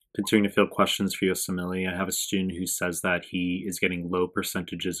Continuing to field questions for USMLE, I have a student who says that he is getting low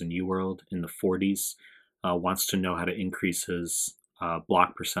percentages in UWorld in the 40s, wants to know how to increase his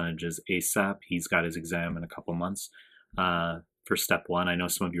block percentages ASAP. He's got his exam in a couple months for step one. I know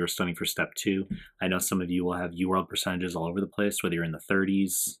some of you are studying for step two. I know some of you will have UWorld percentages all over the place, whether you're in the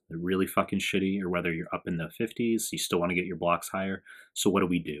 30s, they're really fucking shitty, or whether you're up in the 50s, you still want to get your blocks higher. So what do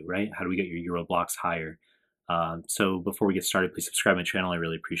we do, right? How do we get your UWorld blocks higher? So before we get started, please subscribe to my channel. I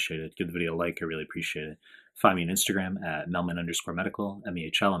really appreciate it. Give the video a like. I really appreciate it. Find me on Instagram at melman_medical,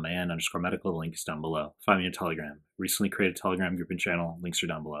 MEHLMAN_medical. The link is down below. Find me on Telegram. Recently created a Telegram group and channel. Links are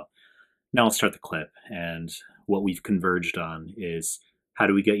down below. Now let's start the clip. And what we've converged on is how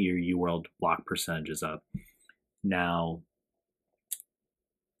do we get your UWorld block percentages up? Now,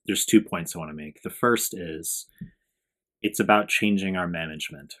 there's 2 points I want to make. The first is it's about changing our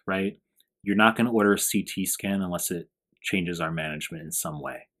management, right? You're not going to order a CT scan unless it changes our management in some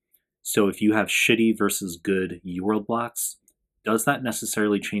way. So if you have shitty versus good UWorld blocks, does that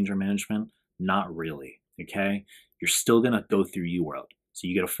necessarily change our management? Not really, okay? You're still going to go through UWorld. So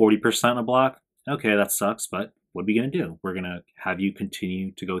you get a 40% a block. Okay, that sucks, but what are we going to do? We're going to have you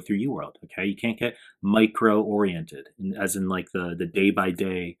continue to go through UWorld, okay? You can't get micro-oriented, as in like the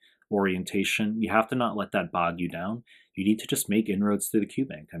day-by-day orientation. You have to not let that bog you down. You need to just make inroads through the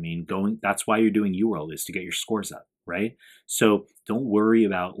QBank. I mean, that's why you're doing UWorld, is to get your scores up, right? So don't worry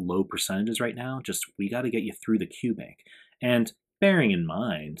about low percentages right now. Just we got to get you through the QBank. And bearing in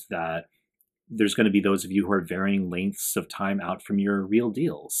mind that there's going to be those of you who are varying lengths of time out from your real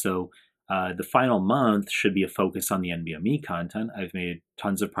deal. So the final month should be a focus on the NBME content. I've made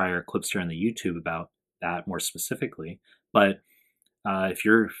tons of prior clips here on the YouTube about that more specifically. But if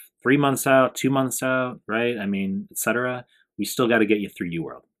you're 3 months out, 2 months out, right? I mean, etc. We still got to get you through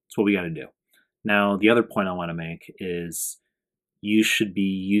UWorld. That's what we got to do. Now, the other point I want to make is you should be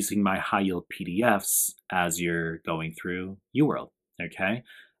using my high yield PDFs as you're going through UWorld, okay?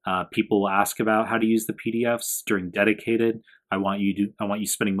 People will ask about how to use the PDFs during dedicated. I want you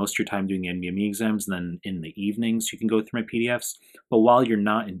spending most of your time doing the NBME exams, and then in the evenings you can go through my PDFs. But while you're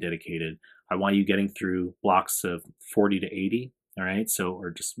not in dedicated, I want you getting through blocks of 40 to 80. All right, so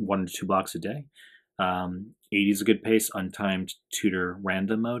or just 1 to 2 blocks a day. 80 is a good pace, untimed tutor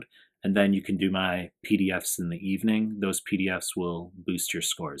random mode. And then you can do my PDFs in the evening. Those PDFs will boost your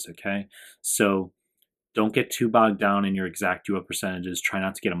scores, okay? So don't get too bogged down in your exact UWorld percentages. Try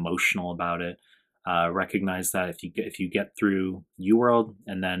not to get emotional about it. Recognize that if you get through UWorld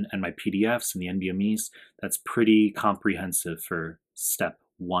and my PDFs and the NBMEs, that's pretty comprehensive for step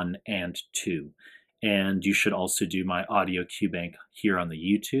 1 and 2. And you should also do my audio QBank here on the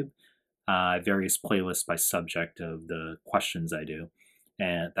YouTube, various playlists by subject of the questions I do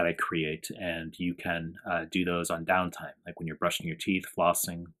and that I create. And you can do those on downtime, like when you're brushing your teeth,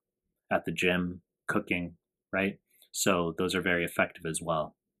 flossing, at the gym, cooking, right? So those are very effective as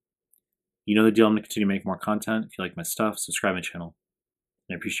well. You know the deal. I'm going to continue to make more content. If you like my stuff, subscribe to my channel.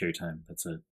 I appreciate your time. That's it.